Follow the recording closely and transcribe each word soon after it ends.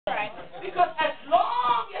Because as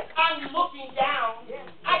long as I'm looking down,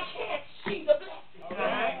 I can't see the blessing.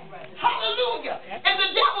 Hallelujah. And the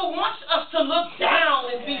devil wants us to look down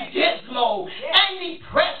and be dismal and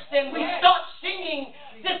depressed, and we start singing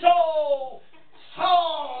this old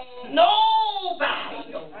song,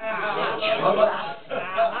 nobody knows.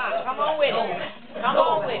 Come on with it. Come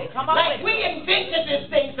on with it. Come on like with it. we invented this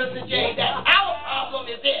thing, Sister J, that our problem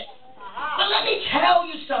is this. But let me tell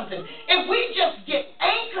you something. If we just get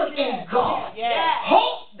anchored in God,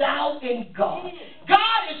 hope thou in God.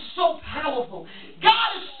 God is so powerful. God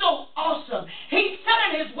is so awesome. He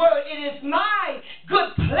said in his word, it is my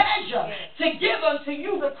good pleasure to give unto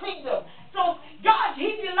you the kingdom. So God,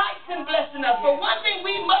 he delights in blessing us. But one thing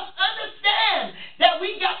we must understand, that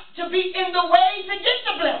we got to be in the way to get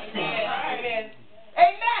the blessing.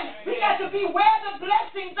 Amen. We got to be where the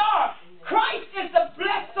blessings are. Christ is the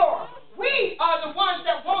blesser. We are the ones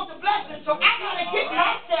that want the blessing, so I got to get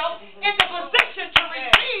myself in the position to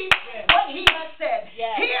receive what he has said.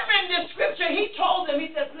 Here in this scripture, he told them,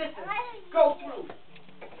 he says, listen, go through.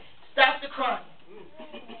 Stop the crying.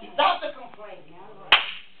 Stop the complaining.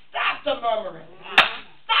 Stop the murmuring.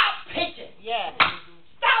 Stop pitching.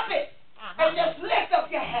 Stop it. And just lift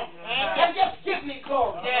up your hands. And just give me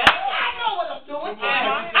glory. I know what I'm doing.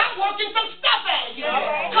 I'm working some stuff out of you.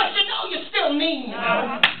 Because you know you're still mean.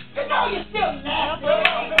 You know you're still nasty.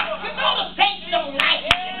 You know the saints don't like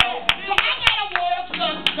it, you know. So I gotta work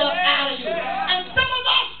some stuff out of you. And some of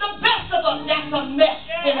us, the best of us, that's a mess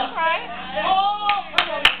in us. Oh,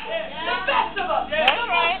 come on. The best of us. The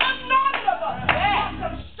most anointed of us. That's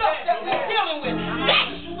some stuff that we're dealing with.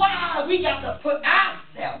 That's why we got to put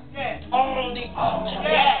ourselves on the altar.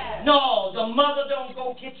 No, the mother don't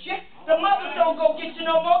go get you. The mothers don't go get you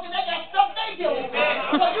no more because they got stuff they dealing with.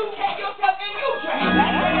 So you take yourself and you drink.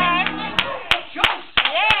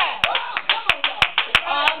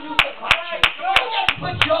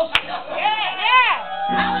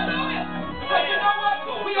 Hallelujah. But you know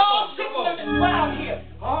what? We all sitting around here.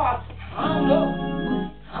 Oh, I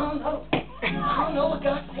don't know what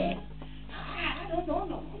God said. I don't know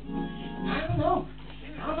no more. I don't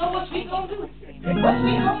know what we gonna do. What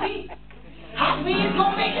we gonna be. How we is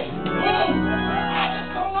gonna make it. I just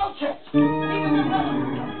don't know, church.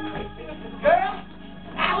 Girl,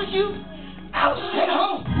 how was you? I was at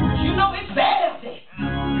home. You know it's bad out there.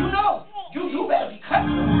 You know. You better be careful.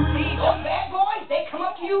 Those bad boys, they come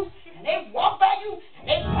up to you, and they walk by you, and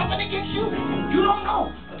they bumping against you, and you don't know.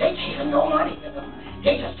 But they taking your money.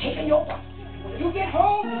 They just taking your money. When you get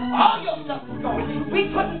home, all your stuff is going. We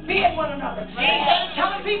couldn't fear one another. Instead of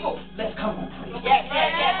telling people, let's come on. That's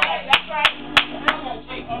right. Come on,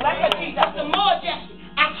 Jesus. But the more, Jackie,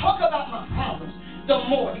 I talk about my problems, the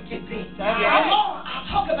more it gets big. The more I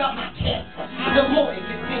talk about my cancer, the more it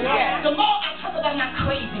gets big. The more I talk about my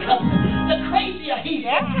crazy husband, the crazier he is.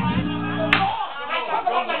 The more I talk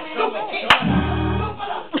about my stupid kid, the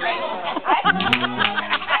stupider, crazy.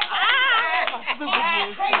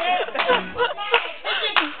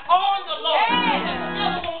 On the Lord.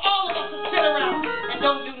 All of us to sit around and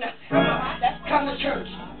don't do nothing. Come to church.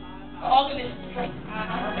 The organist is playing.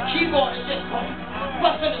 The keyboard is just going.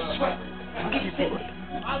 Busting a sweat.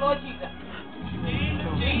 My Lord Jesus.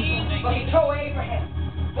 But he told Abraham,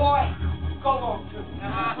 boy, go on through.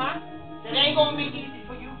 It ain't going to be easy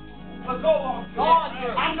for you, but go on through.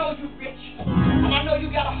 I know you rich, and I know you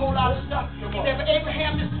got a whole lot of stuff. He said, but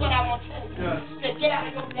Abraham, this is what I want to tell you. He said, get out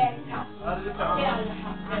of your daddy's house. Get out of the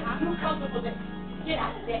house. You comfortable there. Get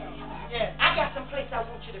out of there. I got some place I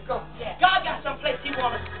want you to go. God got some place he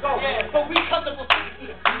wants us to go. But we comfortable sitting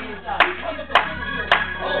here. We comfortable sitting here.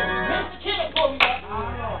 Oh, Mr. Kenneth pulled me up.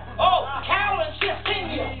 Oh, Carolyn, she'll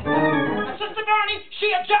sing me up. And Sister Bernie,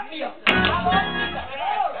 she'll jump me up.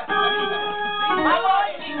 My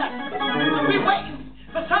Lord Jesus. We waiting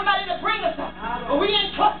for somebody to bring us up. But we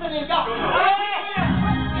ain't trusting in God.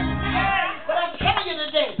 But I'm telling you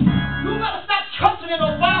today, you better stop trusting in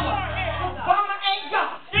Obama. Obama ain't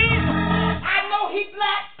God. I know he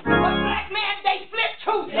black, but black man, they flip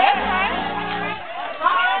too. I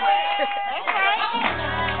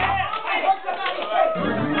heard somebody say,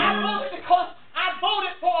 I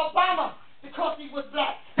voted for Obama because he was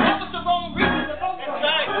black. That was the wrong reason to vote for him.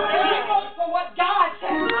 We vote for what God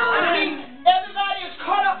said. Everybody is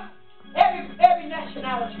caught up. Every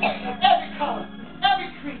nationality, every color, every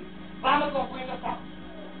creed. Obama gonna bring us out.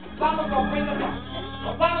 Obama gonna bring us out.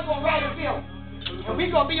 Obama gonna write a bill. And we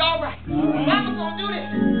gonna be all right. Obama gonna do this.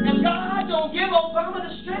 And God gonna give Obama the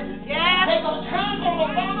strength. They gonna turn on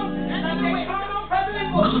Obama and they turn on President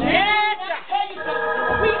Bush. Let me tell you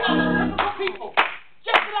something. We are the typical people.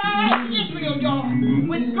 Just like Israel, y'all.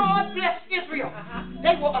 When God blessed Israel,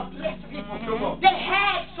 They were a blessed people. They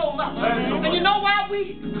had so much. And you know why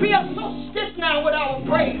we are so stiff now with our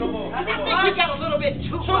praise? I think we got a little bit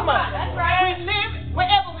too much. That's right. We live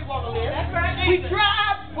wherever we want to live. That's right. We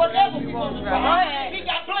drive whatever we want to drive. We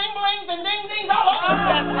got bling blings and ding dings all over.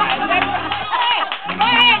 That's right. Go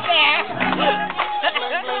ahead there.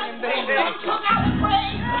 They took our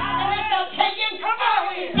praise and they start taking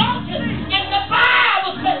our anointing. And the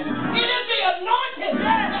Bible says it is the anointing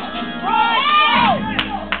that destroys.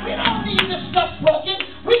 We don't need this stuff broken.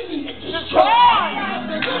 We need it destroyed.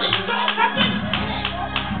 You destroy something.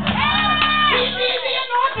 We need the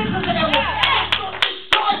anointing to the devil. That's going to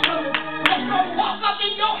destroy something. That's going to walk up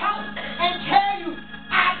in your house and tell you,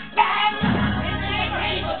 I bang in the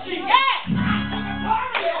name of Jesus. Yeah.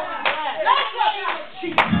 That's what it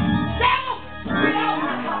is. Devil, get out of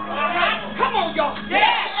my house. Come on, y'all.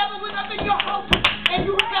 Yeah. You ever went up in your house and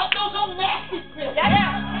you felt those old nasty spirits?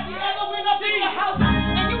 Yeah. You ever went up in your house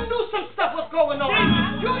and you knew some stuff was going on?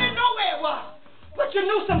 You didn't know where it was, but you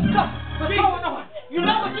knew some stuff was going on. You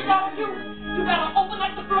know what you gotta do? You gotta open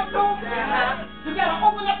up the front door. You gotta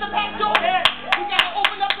open up the back door. You gotta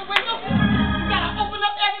open up the window. You gotta open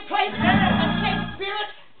up every place and say, Spirit,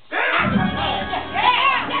 I turn on. Get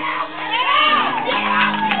out! Get out! Get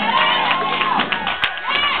out!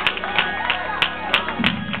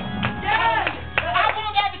 I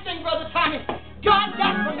want everything, Brother Tommy. God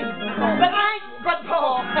got for me. But I ain't, Brother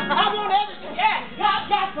Paul. I want everything. God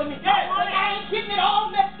got for me. But I ain't getting it all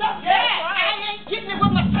messed up. I ain't getting it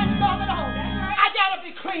with my sins on it all. I gotta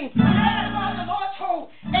be clean. That's why the Lord told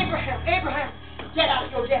Abraham, get out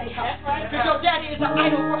of your daddy's house. Because your daddy is an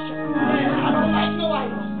idol worshiper. I don't like no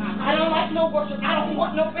idols. I don't like no worship. I don't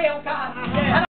want no Baal God.